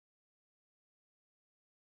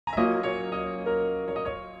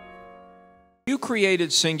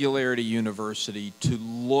created Singularity University to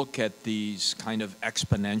look at these kind of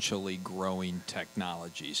exponentially growing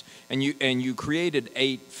technologies, and you created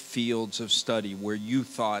 8 fields of study where you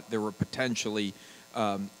thought there were potentially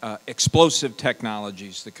explosive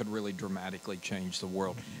technologies that could really dramatically change the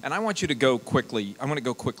world. And I want you to go quickly. I want to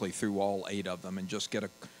go quickly through all 8 of them and just get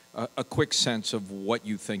a quick sense of what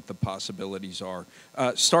you think the possibilities are,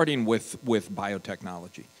 starting with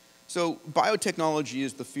biotechnology. So biotechnology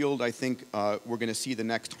is the field I think we're going to see the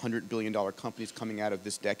next $100 billion companies coming out of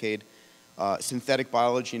this decade. Synthetic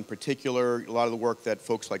biology in particular, a lot of the work that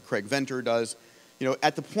folks like Craig Venter does. You know,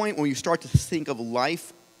 at the point when you start to think of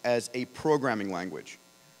life as a programming language,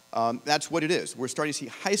 that's what it is. We're starting to see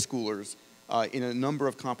high schoolers in a number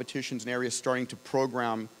of competitions and areas starting to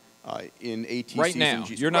program in ATCs right now. and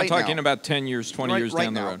GCs. You're not right talking now. about 10 years, 20 years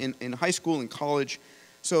down the road. In high school and college.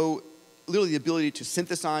 So literally the ability to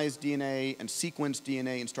synthesize DNA and sequence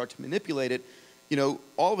DNA and start to manipulate it, you know,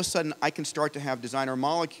 all of a sudden I can start to have designer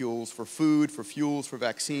molecules for food, for fuels, for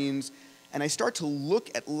vaccines, and I start to look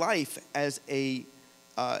at life as a,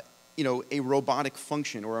 you know, a robotic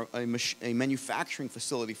function or a manufacturing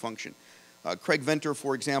facility function. Craig Venter,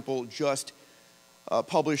 for example, just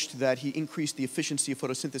published that he increased the efficiency of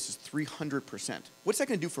photosynthesis 300%. What's that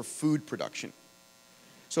going to do for food production?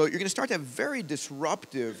 So you're going to start to have very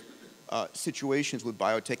disruptive situations with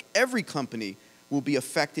biotech. Every company will be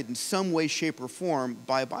affected in some way, shape, or form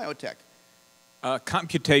by biotech.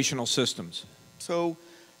 Computational systems. So,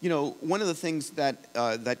 you know, one of the things that,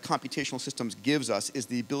 that computational systems gives us is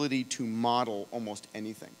the ability to model almost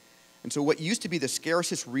anything. And so what used to be the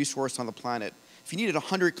scarcest resource on the planet, if you needed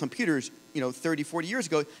 100 computers, you know, 30, 40 years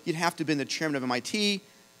ago, you'd have to have been the chairman of MIT,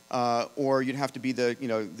 or you'd have to be the, you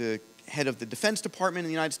know, the head of the Defense Department in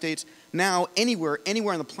the United States. Now, anywhere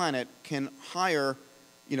on the planet can hire,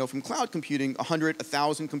 you know, from cloud computing, 100,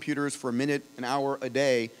 1,000 computers for a minute, an hour, a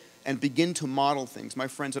day, and begin to model things. My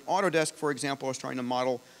friends at Autodesk, for example, are trying to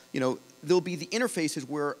model, you know, there'll be the interfaces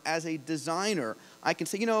where, as a designer, I can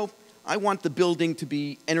say, you know, I want the building to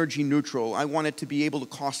be energy neutral. I want it to be able to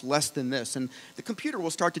cost less than this. And the computer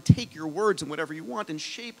will start to take your words and whatever you want and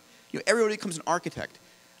shape, you know, everybody becomes an architect.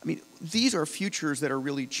 I mean, these are futures that are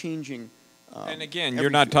really changing. And again, you're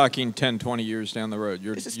not talking 10, 20 years down the road.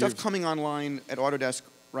 This is stuff coming online at Autodesk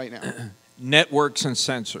right now. Networks and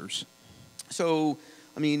sensors. So,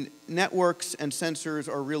 I mean, networks and sensors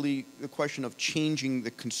are really the question of changing the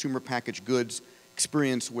consumer packaged goods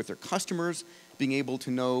experience with their customers, being able to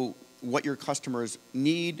know what your customers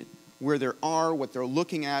need, where they are, what they're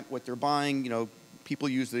looking at, what they're buying. You know, people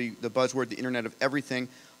use the buzzword, the Internet of Everything.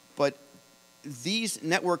 But these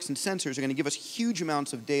networks and sensors are going to give us huge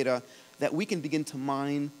amounts of data that we can begin to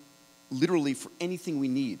mine literally for anything we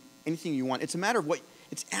need, anything you want. It's a matter of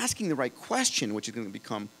it's asking the right question, which is going to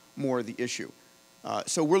become more the issue.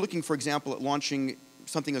 So we're looking, for example, at launching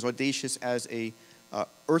something as audacious as a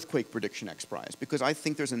earthquake prediction X Prize, because I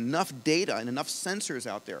think there's enough data and enough sensors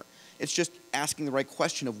out there. It's just asking the right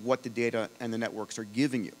question of what the data and the networks are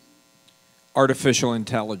giving you. Artificial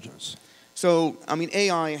intelligence. So, I mean,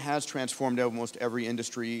 AI has transformed almost every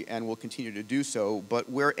industry and will continue to do so, but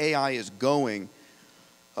where AI is going,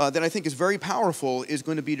 that I think is very powerful, is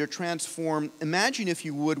going to be to transform, imagine if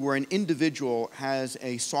you would, where an individual has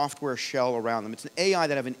a software shell around them. It's an AI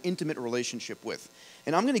that I have an intimate relationship with.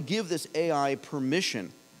 And I'm going to give this AI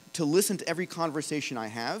permission to listen to every conversation I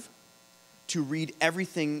have, to read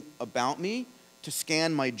everything about me, to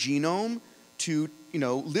scan my genome, to, you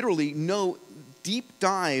know, literally know, deep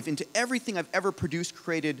dive into everything I've ever produced,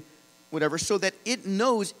 created, whatever, so that it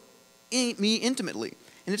knows me intimately.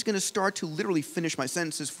 And it's going to start to literally finish my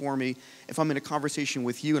sentences for me. If I'm in a conversation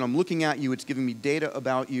with you and I'm looking at you, it's giving me data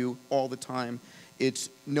about you all the time. It's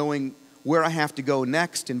knowing where I have to go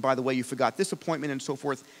next, and by the way, you forgot this appointment, and so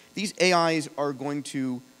forth. These AIs are going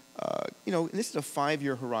to, you know, and this is a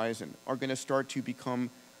 5-year horizon, are going to start to become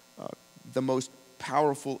the most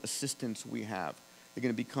powerful assistants we have. They're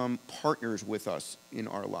going to become partners with us in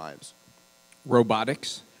our lives.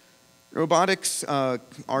 Robotics? Robotics are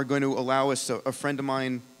going to allow us, a friend of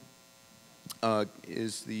mine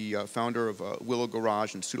is the founder of Willow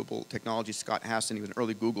Garage and Suitable Technology, Scott Hassan. He was an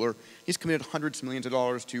early Googler. He's committed hundreds of millions of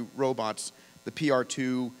dollars to robots, the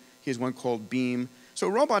PR2. He has one called Beam. So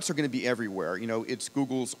robots are going to be everywhere. You know, it's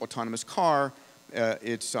Google's autonomous car.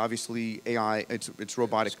 It's obviously AI. It's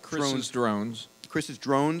robotic Chris's drones. Chris's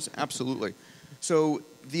drones, absolutely. So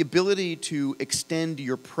the ability to extend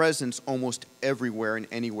your presence almost everywhere and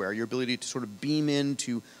anywhere, your ability to sort of beam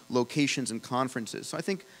into locations and conferences. So I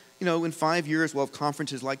think, you know, in 5 years we'll have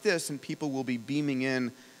conferences like this and people will be beaming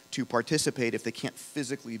in to participate if they can't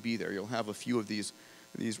physically be there. You'll have a few of these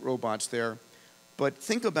robots there. But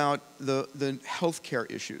think about the healthcare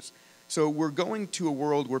issues. So we're going to a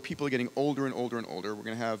world where people are getting older and older and older. We're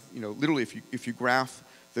going to have, literally, if you graph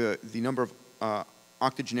the number of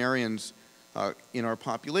octogenarians in our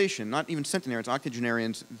population, not even centenarians,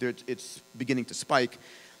 octogenarians, it's beginning to spike.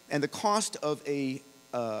 And the cost of putting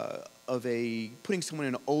someone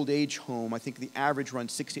in an old age home, I think the average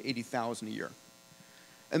runs $60,000 to $80,000 a year.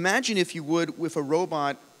 Imagine, if you would, with a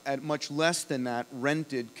robot at much less than that,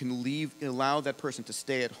 rented, can allow that person to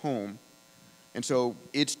stay at home. And so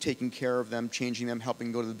it's taking care of them, changing them,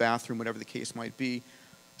 helping go to the bathroom, whatever the case might be.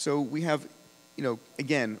 So we have,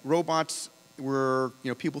 again, robots where,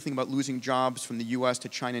 people think about losing jobs from the US to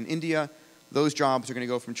China and India. Those jobs are going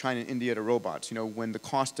to go from China and India to robots, when the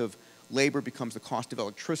cost of labor becomes the cost of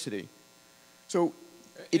electricity. So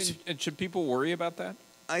it's... And should people worry about that?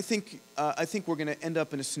 I think we're going to end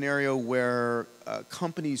up in a scenario where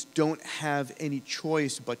companies don't have any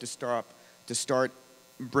choice but to start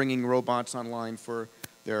bringing robots online for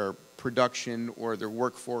their production or their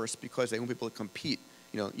workforce, because they want people to compete.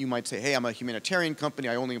 You might say, hey, I'm a humanitarian company,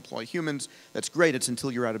 I only employ humans. That's great, it's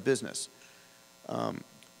until you're out of business.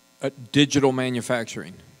 Digital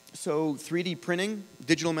manufacturing. So 3D printing,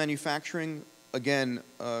 digital manufacturing, again,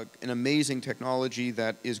 an amazing technology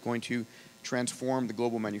that is going to transform the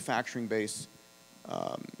global manufacturing base.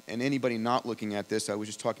 And anybody not looking at this, I was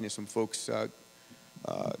just talking to some folks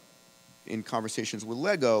in conversations with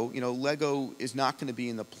Lego. Lego is not going to be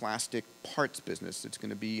in the plastic parts business. It's going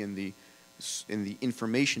to be in the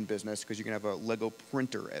information business, because you're going to have a Lego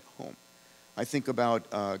printer at home. I think about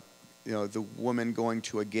the woman going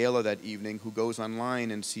to a gala that evening who goes online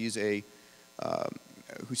and sees a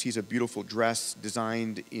beautiful dress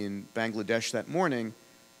designed in Bangladesh that morning,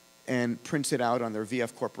 and prints it out on their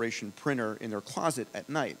VF Corporation printer in their closet at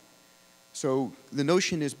night. So the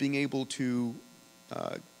notion is being able to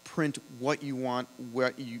print what you want,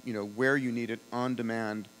 where you need it, on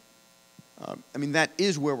demand. That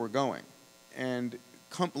is where we're going. And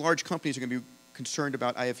large companies are going to be concerned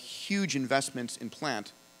about, I have huge investments in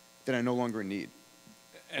plant that I no longer need.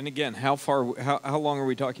 And again, how long are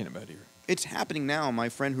we talking about here? It's happening now. My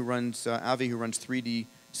friend who runs, Avi, who runs 3D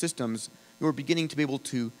systems, we're beginning to be able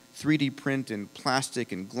to 3D print in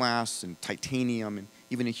plastic and glass and titanium and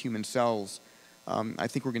even in human cells. I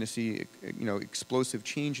think we're going to see, explosive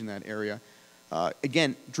change in that area.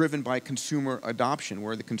 Again, driven by consumer adoption,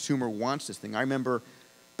 where the consumer wants this thing. I remember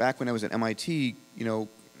back when I was at MIT,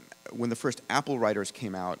 when the first Apple writers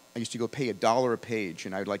came out, I used to go pay $1 a page,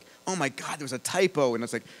 and I'd like, oh my God, there was a typo, and I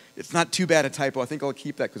was like, it's not too bad a typo. I think I'll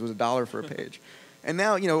keep that because it was $1 for a page. And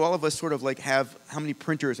now, all of us sort of have how many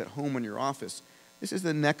printers at home in your office. This is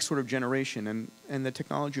the next sort of generation, and the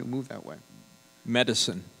technology will move that way.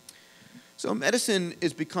 Medicine. So medicine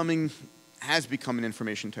has become an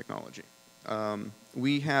information technology.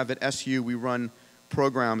 We have at SU, we run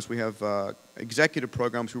programs. We have executive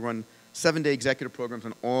programs. We run 7-day executive programs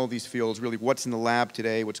on all these fields, really what's in the lab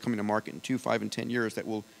today, what's coming to market in 2, 5, and 10 years that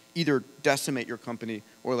will either decimate your company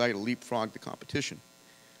or allow you to leapfrog the competition.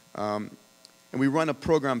 And we run a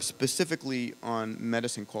program specifically on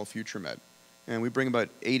medicine called FutureMed. And we bring about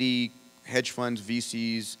 80 hedge funds,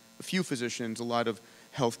 VCs, a few physicians, a lot of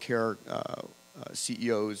healthcare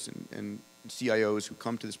CEOs and CIOs who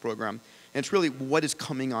come to this program. And it's really what is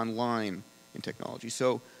coming online in technology.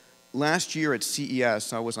 So last year at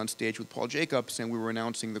CES, I was on stage with Paul Jacobs, and we were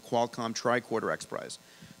announcing the Qualcomm Tricorder X Prize.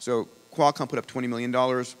 So Qualcomm put up $20 million,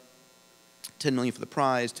 $10 million for the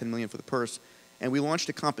prize, $10 million for the purse, and we launched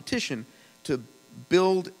a competition to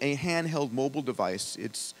build a handheld mobile device.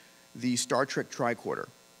 It's the Star Trek Tricorder.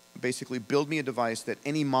 Basically, build me a device that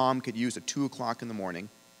any mom could use at 2 o'clock in the morning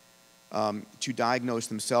to diagnose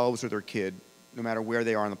themselves or their kid, no matter where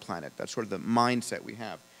they are on the planet. That's sort of the mindset we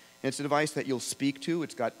have. And it's a device that you'll speak to.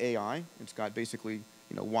 It's got AI. It's got basically,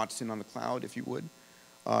 Watson on the cloud, if you would.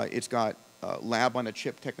 It's got lab on a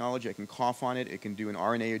chip technology. I can cough on it. It can do an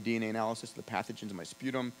RNA or DNA analysis of the pathogens in my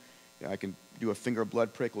sputum. I can do a finger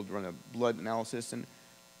blood prick. We'll run a blood analysis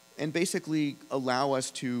and basically allow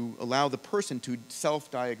the person to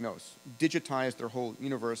self-diagnose, digitize their whole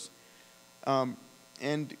universe.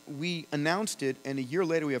 And we announced it, and a year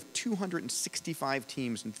later we have 265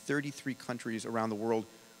 teams in 33 countries around the world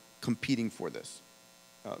competing for this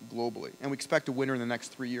globally. And we expect a winner in the next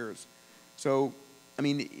 3 years. So,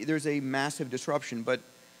 there's a massive disruption, but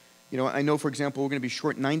I know, for example, we're going to be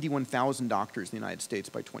short 91,000 doctors in the United States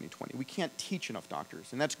by 2020. We can't teach enough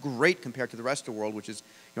doctors, and that's great compared to the rest of the world, which is,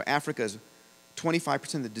 Africa is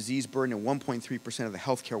 25% of the disease burden and 1.3% of the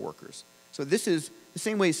healthcare workers. So this is the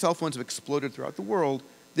same way cell phones have exploded throughout the world.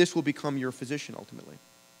 This will become your physician ultimately.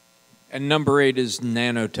 And number 8 is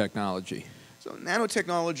nanotechnology. So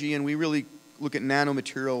nanotechnology, and we really look at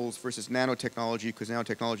nanomaterials versus nanotechnology, because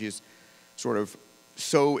nanotechnology is sort of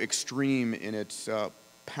so extreme in its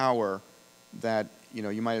power that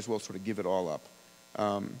you might as well sort of give it all up.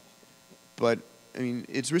 But I mean,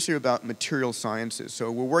 it's really about material sciences.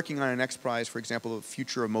 So we're working on an X Prize, for example, the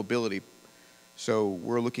future of mobility. So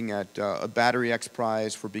we're looking at a battery X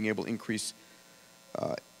Prize for being able to increase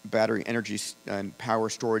battery energy and power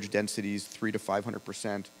storage densities 300 to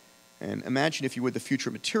 500%. And imagine, if you would, the future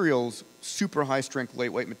materials, super high strength,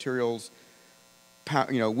 lightweight materials,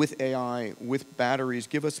 with AI, with batteries,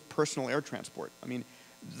 give us personal air transport. I mean,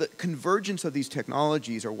 the convergence of these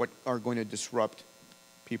technologies are what are going to disrupt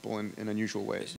people in unusual ways.